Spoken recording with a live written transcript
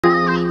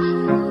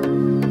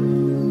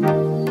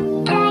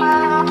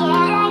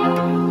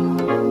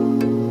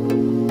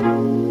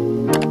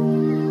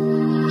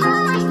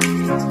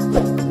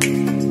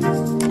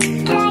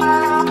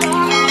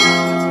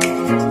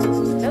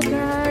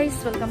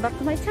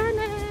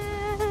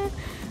channel!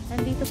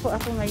 Nandito po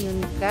ako ngayon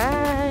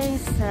guys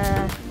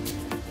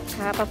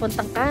sa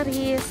papuntang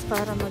Paris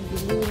para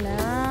magbili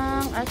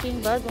ng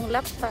aking bagong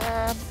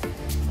laptop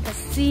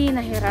kasi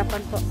nahirapan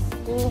po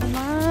ako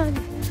mag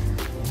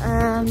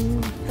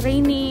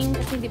training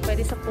kasi hindi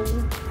pwede sa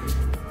phone.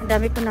 Ang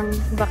dami ko ng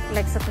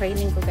backlog sa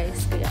training ko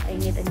guys, kaya I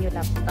need a new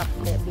laptop,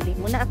 kaya bili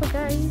muna ako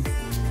guys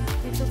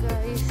dito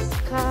guys,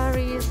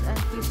 Paris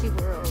and PC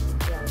World.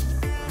 Yan,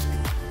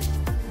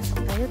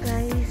 pasok tayo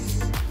guys.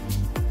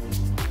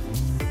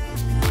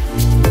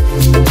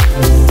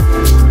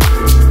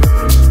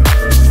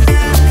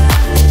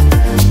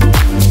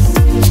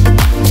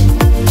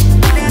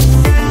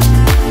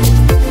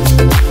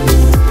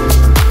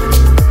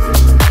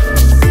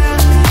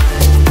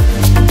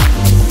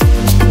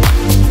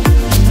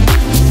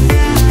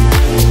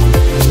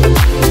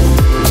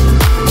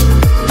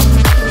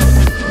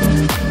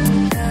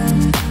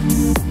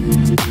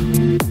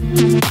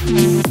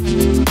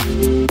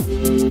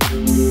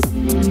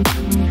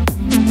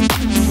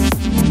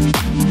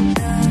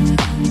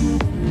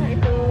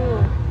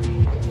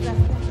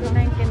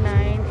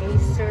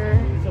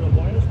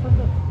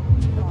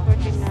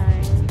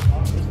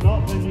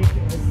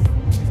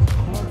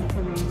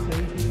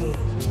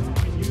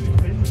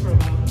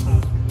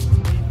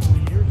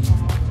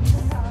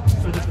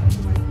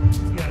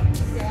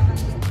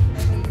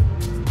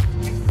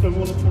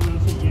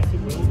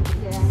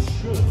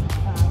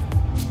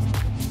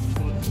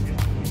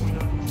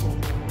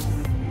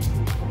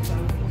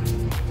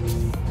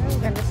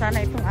 Ganda sana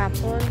itong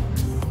Apple.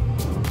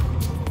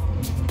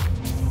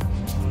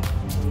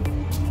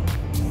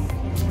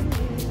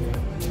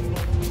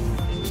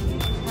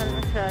 Mahal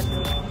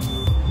masyado.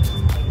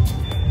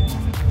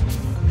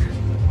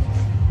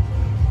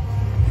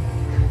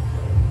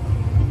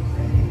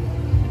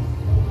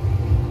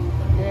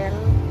 Dell.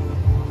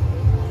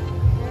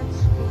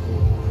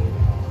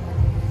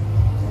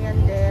 Ayan,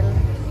 Dell.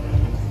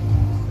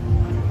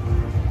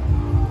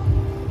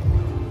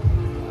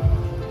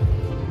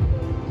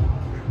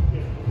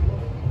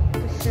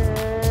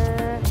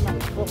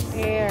 MacBook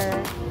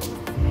Air.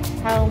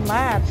 How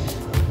much?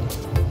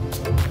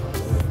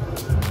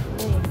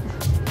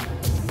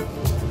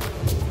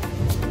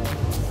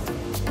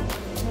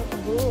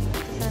 Notebook.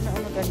 Sana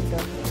ang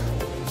maganda.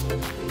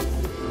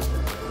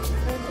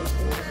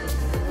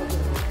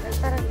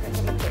 Parang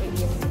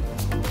magka-alien.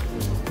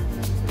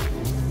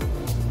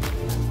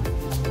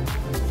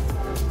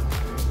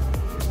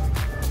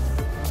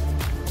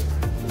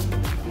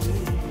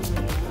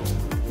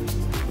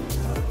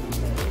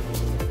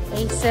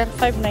 Acer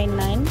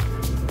 599,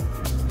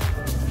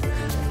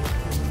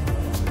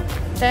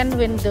 10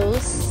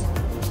 Windows,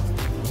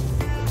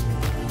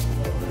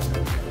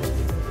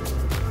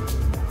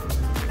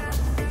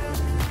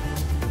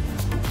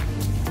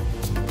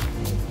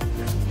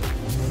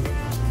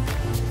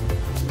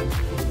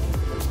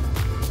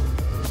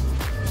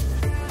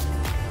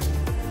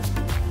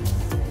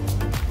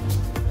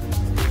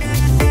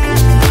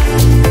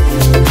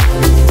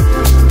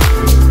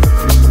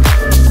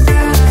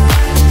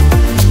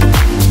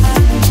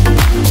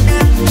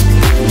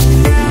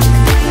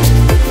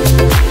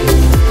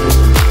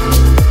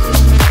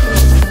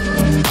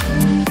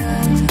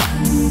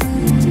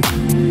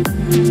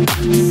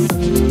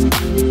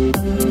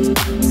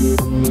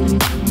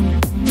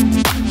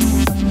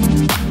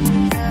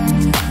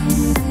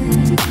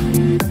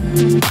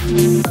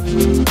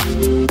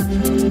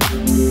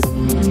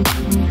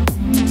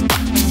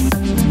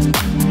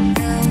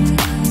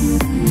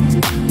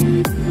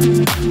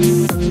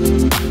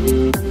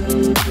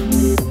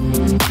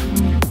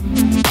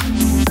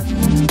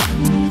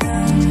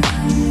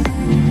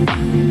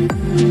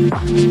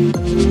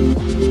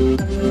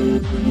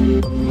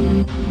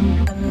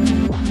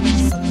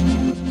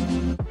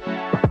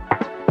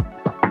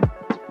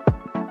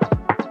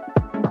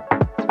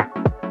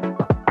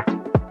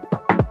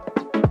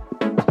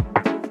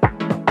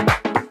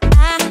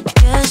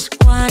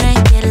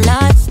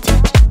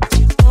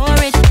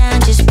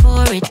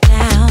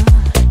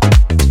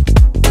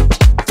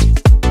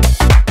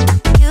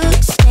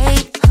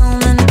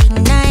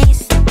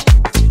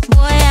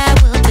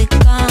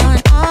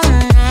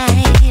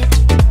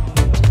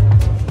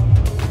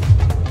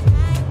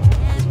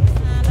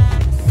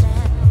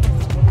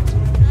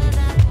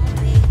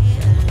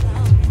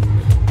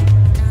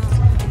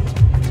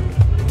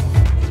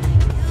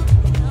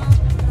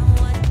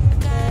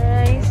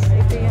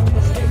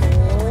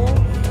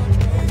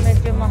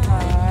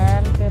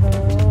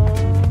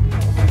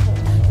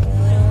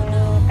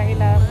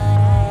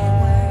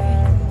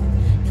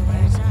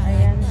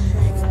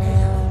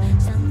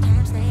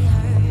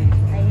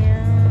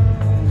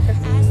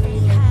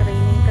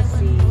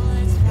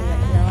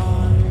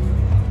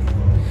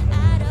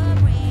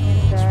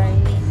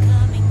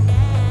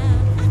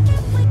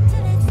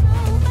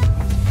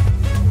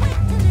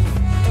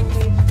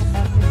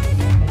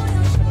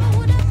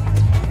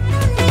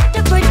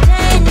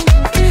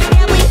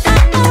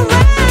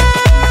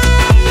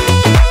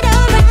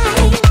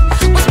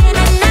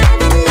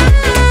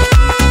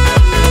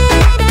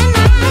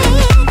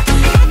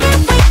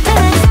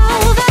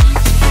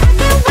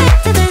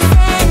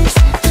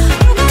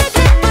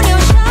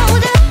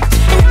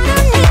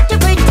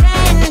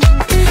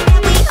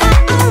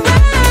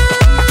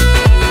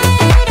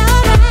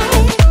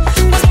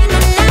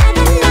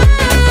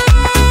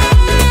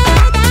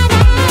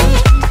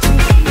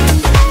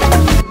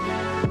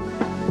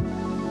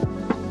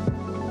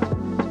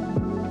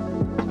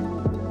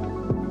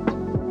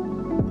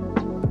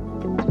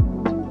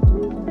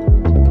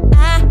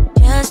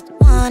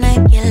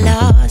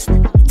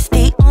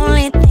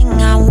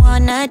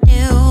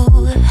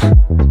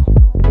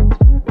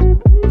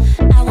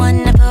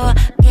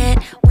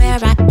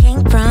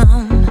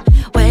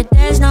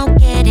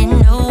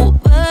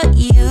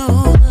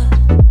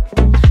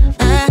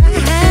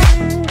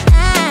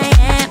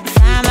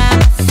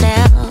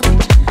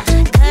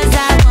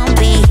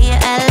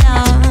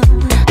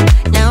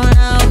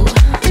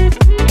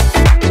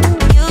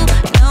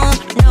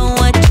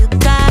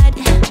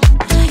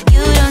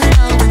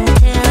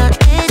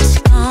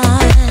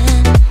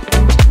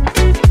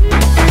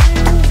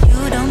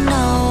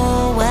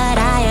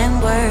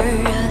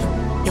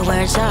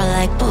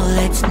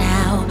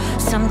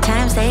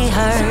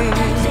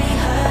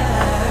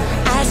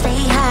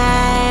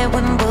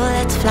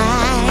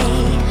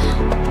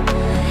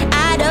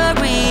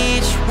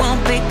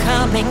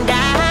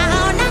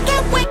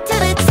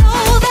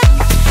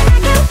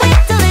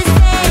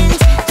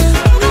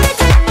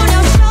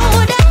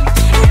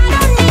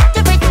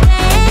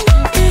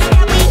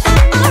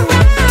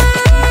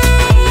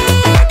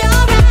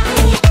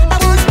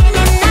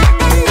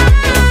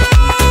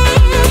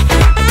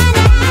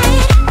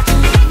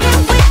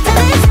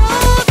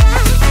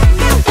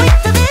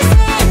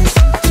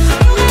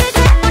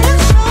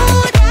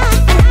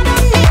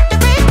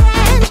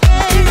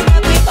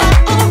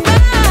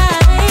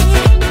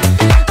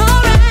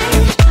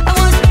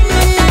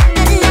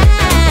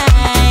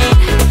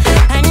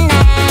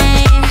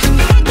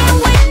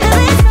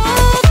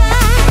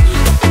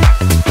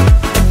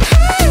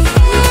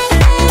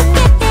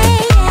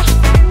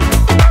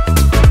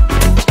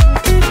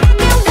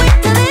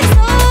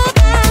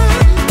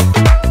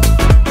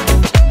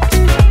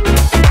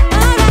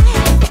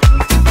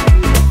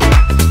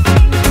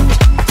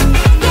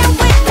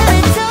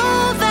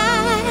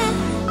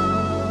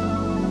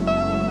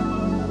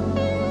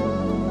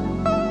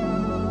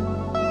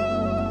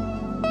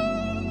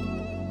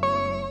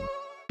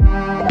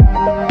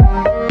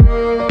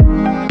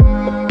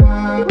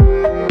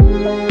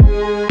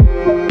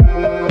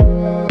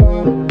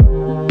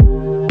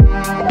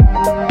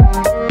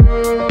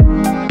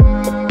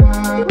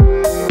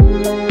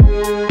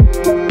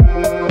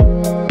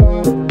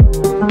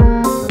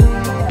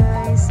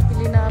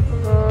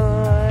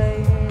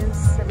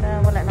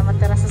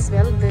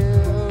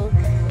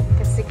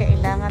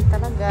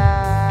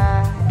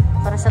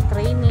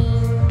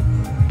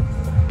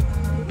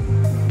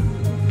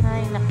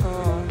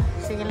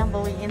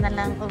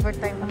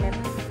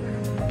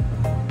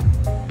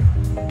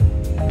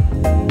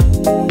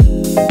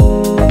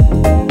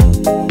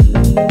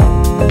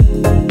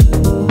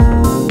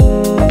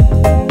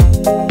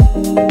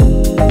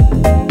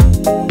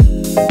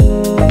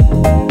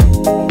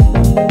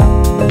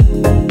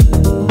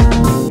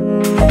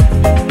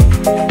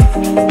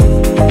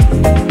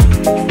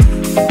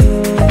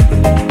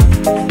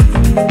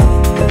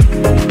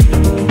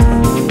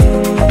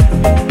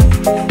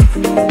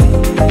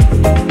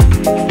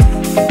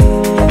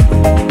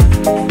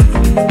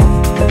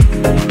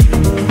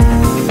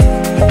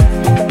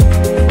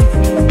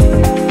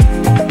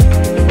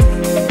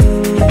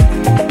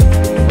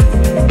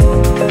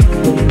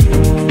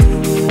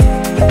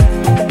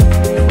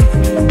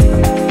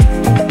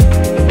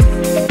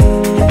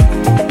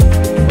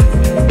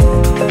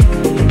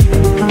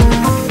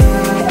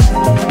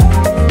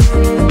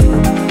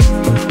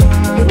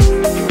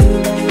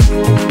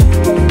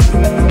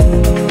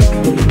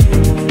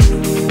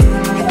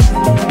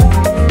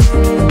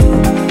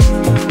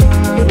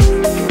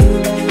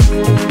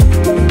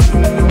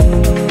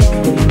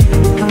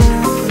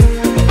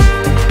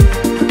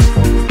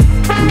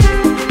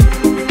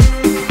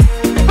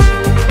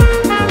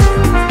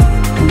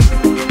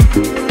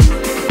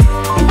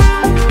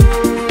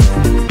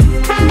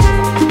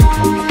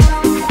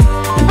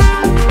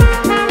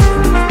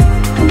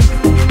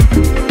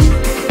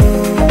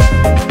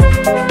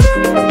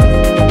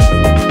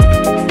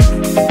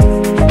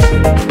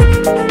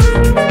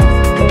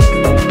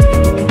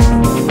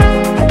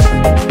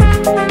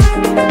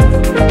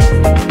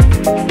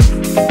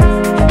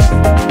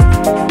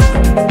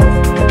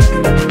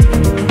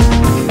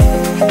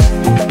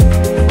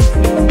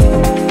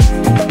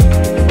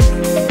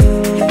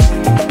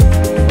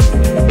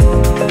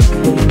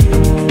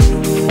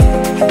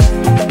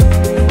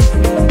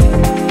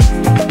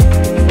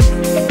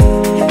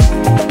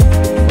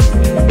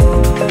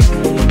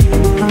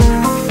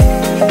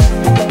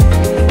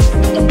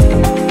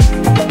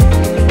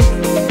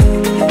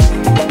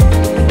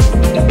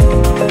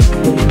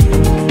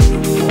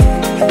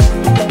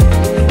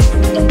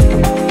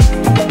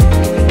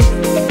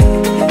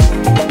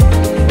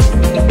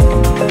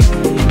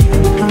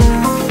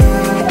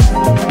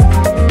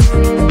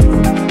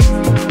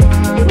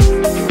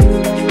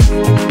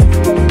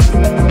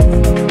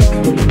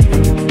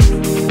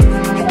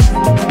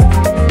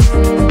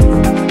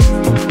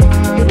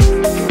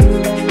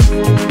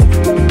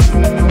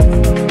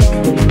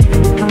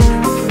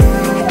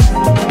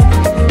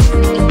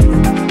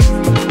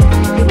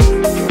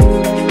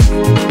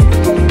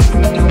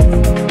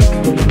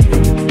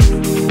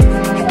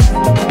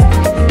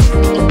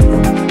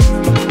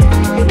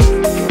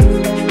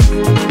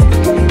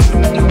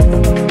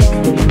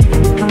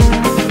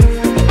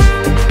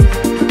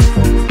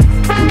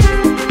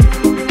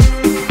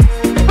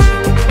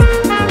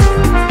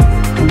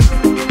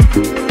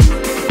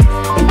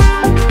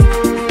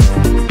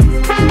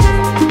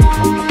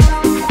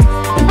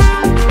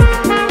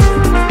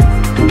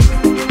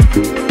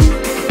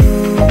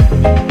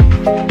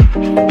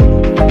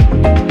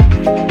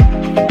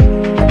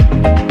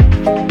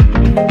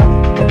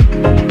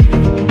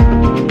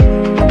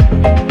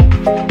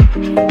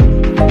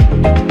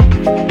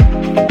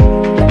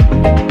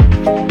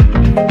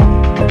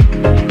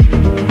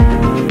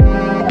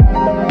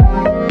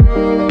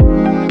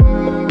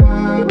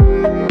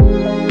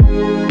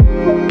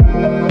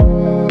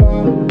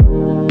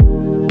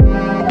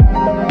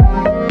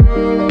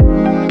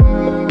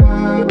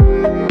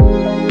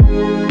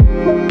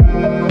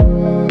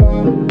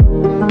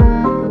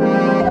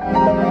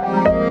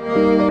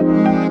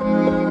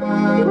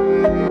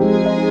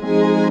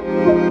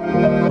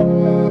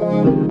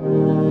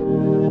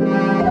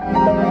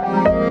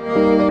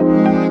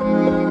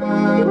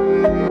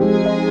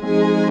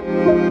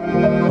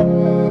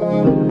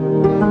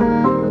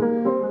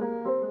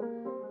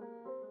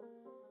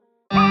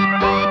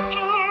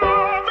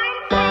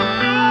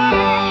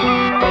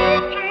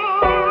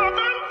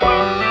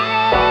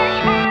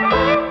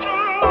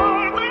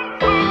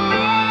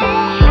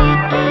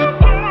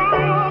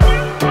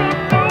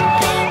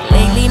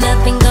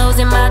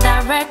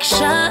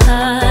 reflection.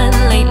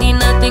 Lately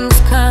nothing's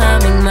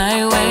coming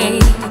my way.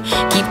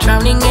 Keep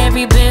drowning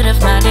every bit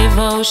of my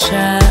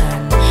devotion,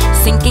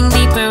 sinking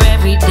deeper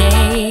every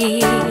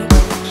day.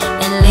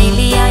 And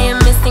lately I am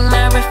missing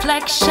my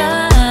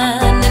reflection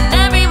in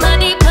every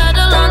muddy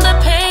puddle on the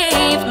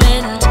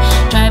pavement,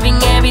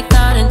 driving every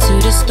thought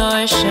into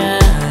distortion.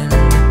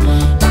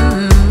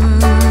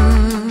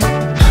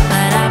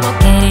 But I will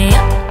get it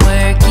up,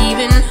 work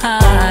even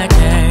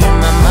harder.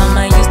 My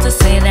mama used to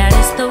say that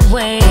it's the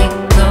way it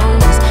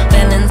goes.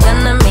 Feeling's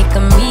gonna make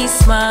me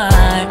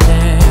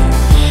smarter,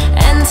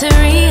 and to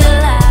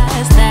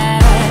realize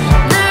that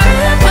the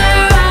river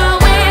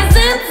always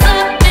ends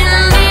up in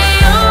the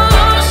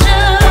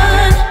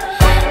ocean.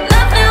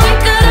 Nothing we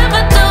could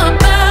ever do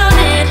about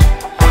it.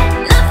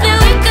 Nothing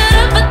we could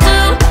ever do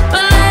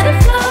but let it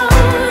flow.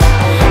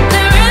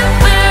 The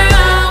river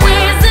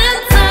always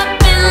ends up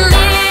in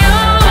the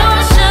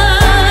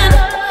ocean.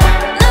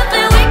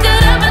 Nothing we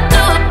could ever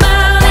do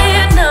about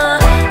it. No,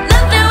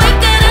 nothing we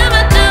could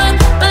ever do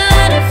but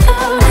let it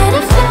flow. Let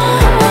it flow.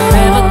 The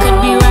river could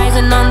be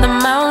rising on the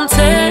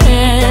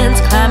mountains,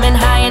 climbing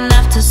high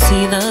enough to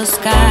see the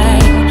sky,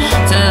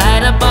 to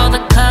light up all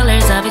the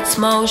colors of its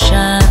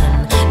motion,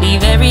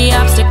 leave every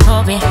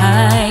obstacle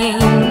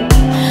behind.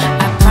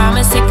 I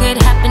promise it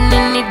could happen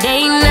any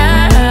day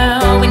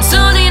now, and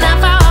soon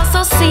enough I'll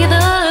also see the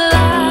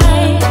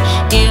light,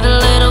 get a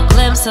little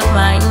glimpse of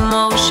my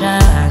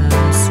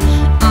emotions.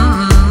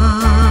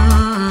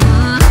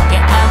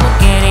 Yeah, I will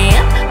get it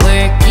up,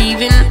 work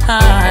even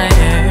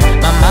harder.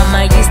 My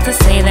mama used to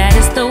say that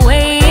it's the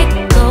way it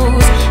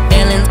goes.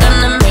 Feeling's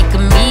gonna make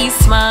me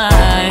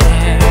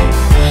smarter,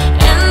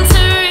 and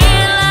to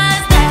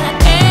realize that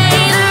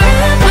hey, the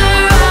river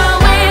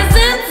always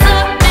ends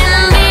up in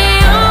the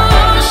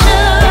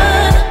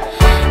ocean.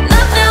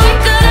 Nothing we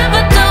could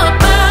ever do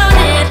about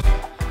it.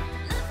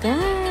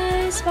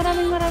 Guys,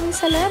 maraming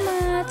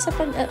salamat sa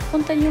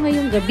pagpunta nyo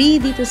ngayong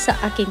gabi dito sa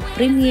aking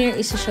premiere.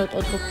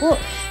 Isa-shoutout ko po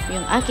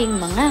yung aking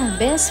mga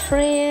best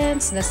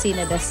friends na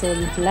sina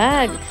Dasol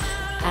Vlog,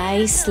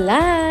 Ice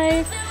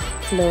Life,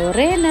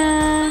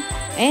 Florena,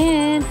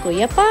 and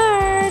Kuya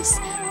Parts.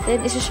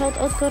 Then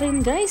isa-shoutout ko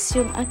rin guys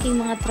yung aking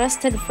mga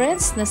trusted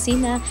friends na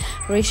sina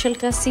Rachel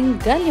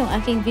Kasingal, yung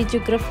aking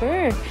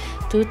videographer,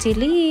 Tuti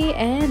Lee,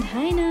 and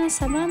Haina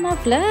sa Mama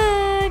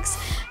Vlogs.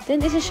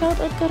 Then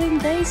isa-shoutout ko rin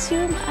guys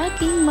yung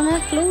aking mga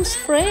close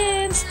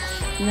friends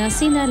na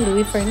sina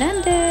Louie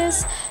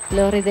Fernandez,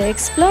 Lori the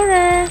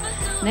Explorer,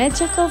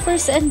 Nedja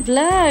Covers and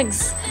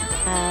Vlogs,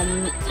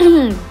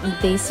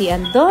 Daisy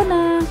and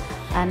Donna,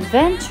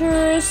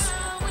 Adventures,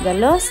 The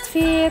Lost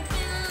Fit,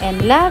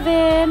 and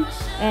Lavin,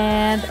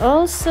 and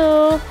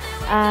also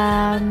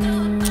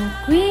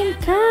Queen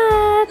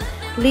Cat,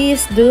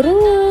 Liz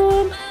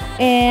Durun,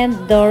 and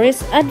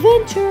Doris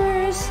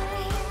Adventures.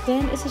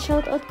 Then,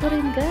 isa-shoutout ko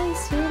rin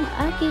guys yung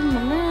aking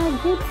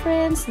mga good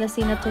friends na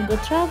sina Tungo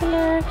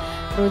Traveler,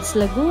 Roads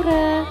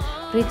Lagura,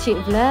 Richie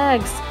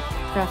Vlogs,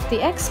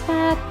 Crafty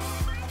Expat,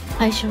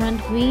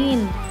 Aisharan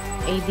Queen,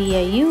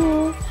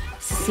 ADIU,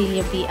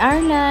 Cecilia P.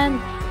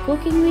 Arland,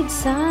 Cooking with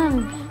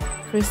Sam,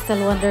 Crystal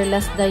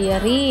Wanderlust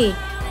Diary,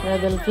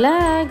 Rebel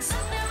Vlogs,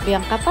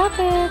 Bianca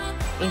Puppet,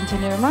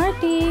 Engineer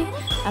Marty,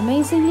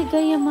 Amazingly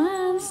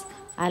Gayamans,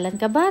 Alan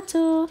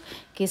Cabato,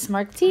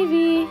 Kissmark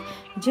TV,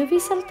 Juvie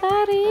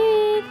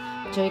Saltarin,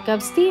 Joy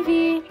Cubs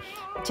TV,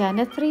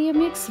 Janet Rio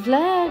Mix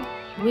Vlog,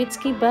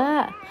 Witsky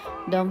Ba,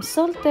 Dom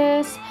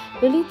Soltes,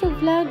 Lolito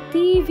Vlog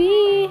TV,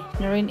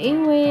 Noreen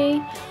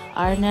Away,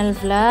 Arnel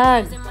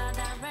Vlog,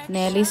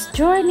 Nelly's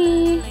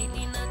Journey,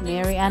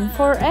 Mary Ann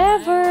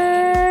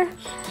Forever,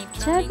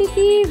 Chubby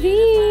TV,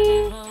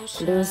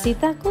 Lucy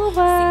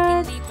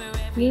Tacubat,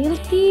 Will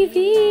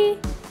TV,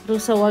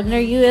 Rusa Wagner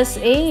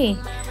USA,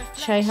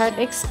 Shy Heart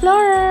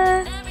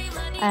Explorer,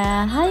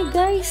 Hi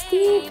Guys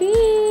TV,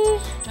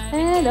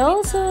 and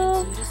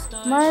also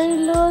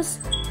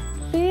Marlos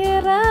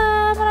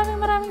Pera.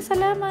 Maraming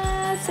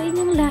salamat sa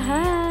inyong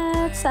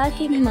lahat, sa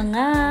aking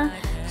mga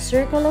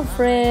circle of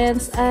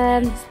friends,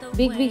 and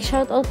big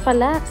shoutout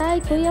pala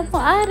kay Kuya Mo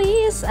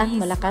Aris, ang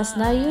malakas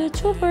na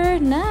YouTuber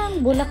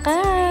ng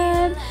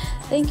Bulacan.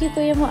 Thank you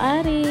Kuya Mo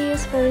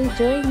Aris for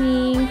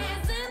joining.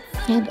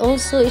 And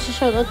also,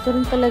 isa-shoutout ko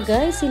rin pala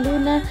guys si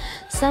Luna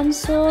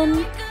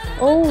Samson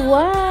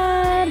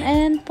 01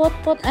 and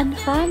Potpot and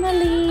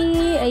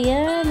Family.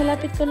 Ayan,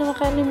 malapit ko na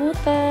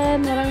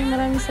makalimutan.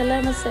 Maraming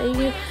salamat sa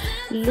iyo,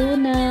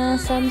 Luna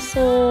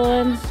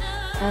Samson,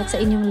 at sa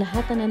inyong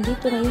lahat na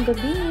nandito ngayong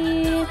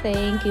gabi.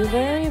 Thank you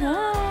very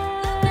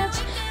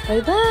much.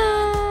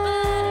 Bye-bye!